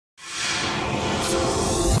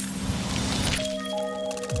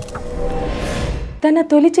తన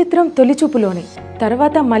తొలి చిత్రం తొలిచూపులోనే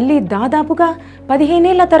తర్వాత మళ్ళీ దాదాపుగా 15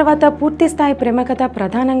 ఏళ్ల తర్వాత పూర్తిస్థాయి ప్రేమకథ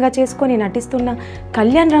ప్రధానంగా చేసుకొని నటిస్తున్న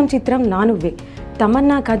కళ్యాణ్ రామ్ చిత్రం నా నువ్వే.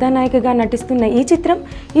 తమన్నా కథానాయికగా నటిస్తున్న ఈ చిత్రం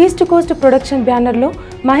ఈస్ట్ కోస్ట్ ప్రొడక్షన్ బ్యానర్లో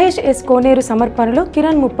మహేష్ ఎస్ కోనేరు సమర్పణలో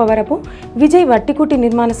కిరణ్ ముప్పవరపు, విజయ్ వట్టికుటి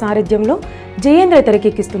నిర్మాణ సారథ్యంలో జయేంద్ర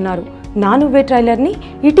తెరకెక్కిస్తున్నారు. నా నువ్వే ట్రైలర్ని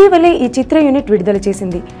ఇటీవలే ఈ చిత్ర యూనిట్ విడుదల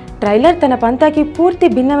చేసింది. ట్రైలర్ తన పంతాకి పూర్తి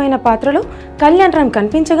భిన్నమైన పాత్రలో కళ్యాణ్ రామ్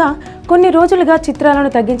కనిపించగా, కొన్ని రోజులుగా చిత్రాలను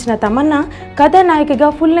తగ్గించిన తమన్నా కథానాయికగా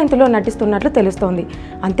ఫుల్ లెంత్లో నటిస్తున్నట్లు తెలుస్తోంది.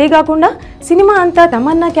 అంతేకాకుండా సినిమా అంతా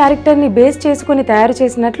తమన్నా క్యారెక్టర్ని బేస్ చేసుకుని తయారు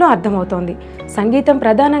చేసినట్లు అర్థమవుతోంది. సంగీతం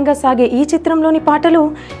ప్రధానంగా సాగే ఈ చిత్రంలోని పాటలు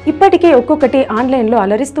ఇప్పటికే ఒక్కొక్కటి ఆన్లైన్లో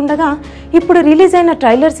అలరిస్తుండగా, ఇప్పుడు రిలీజ్ అయిన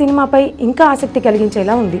ట్రైలర్ సినిమాపై ఇంకా ఆసక్తి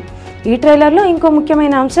కలిగించేలా ఉంది. ఈ ట్రైలర్లో ఇంకో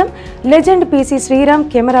ముఖ్యమైన అంశం legend PC Sriram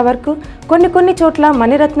camera work. కొన్ని చోట్ల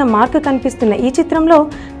మణిరత్నం మార్క్ కనిపిస్తున్న ఈ చిత్రంలో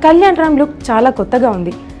కళ్యాణ్ రామ్ లుక్ చాలా కొత్తగా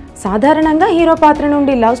ఉంది. సాధారణంగా హీరో పాత్ర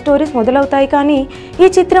నుండి లవ్ స్టోరీస్ మొదలవుతాయి, కానీ ఈ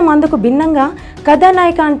చిత్రం అందుకు భిన్నంగా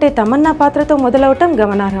కథానాయిక అంటే తమన్నా పాత్రతో మొదలవటం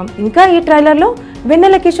గమనార్హం. ఇంకా ఈ ట్రైలర్లో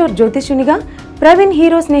వెన్నెల కిషోర్ జ్యోతిషునిగా, ప్రవీణ్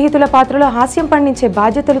హీరో స్నేహితుల పాత్రలో హాస్యం పండించే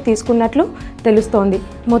బాధ్యతలు తీసుకున్నట్లు తెలుస్తోంది.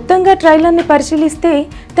 మొత్తంగా ట్రైలర్ని పరిశీలిస్తే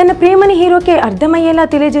తన ప్రేమని హీరోకే అర్థమయ్యేలా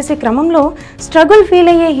తెలియజేసే క్రమంలో స్ట్రగుల్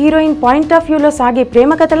ఫీల్ అయ్యే హీరోయిన్ పాయింట్ ఆఫ్ వ్యూలో సాగే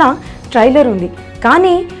ప్రేమ కథల ట్రైలర్ ఉంది.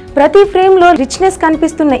 కానీ ప్రతి ఫ్రేమ్లో రిచ్నెస్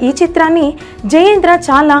కనిపిస్తున్న ఈ చిత్రాన్ని జయేంద్ర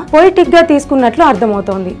చాలా పొయిటిక్గా తీసుకున్నట్లు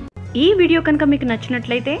అర్థమవుతోంది. ఈ వీడియో కనుక మీకు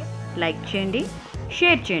నచ్చినట్లయితే లైక్ చేయండి,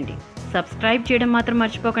 షేర్ చేయండి, సబ్స్క్రైబ్ చేయడం మాత్రం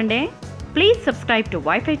మర్చిపోకండి. Please subscribe to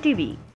wifi TV.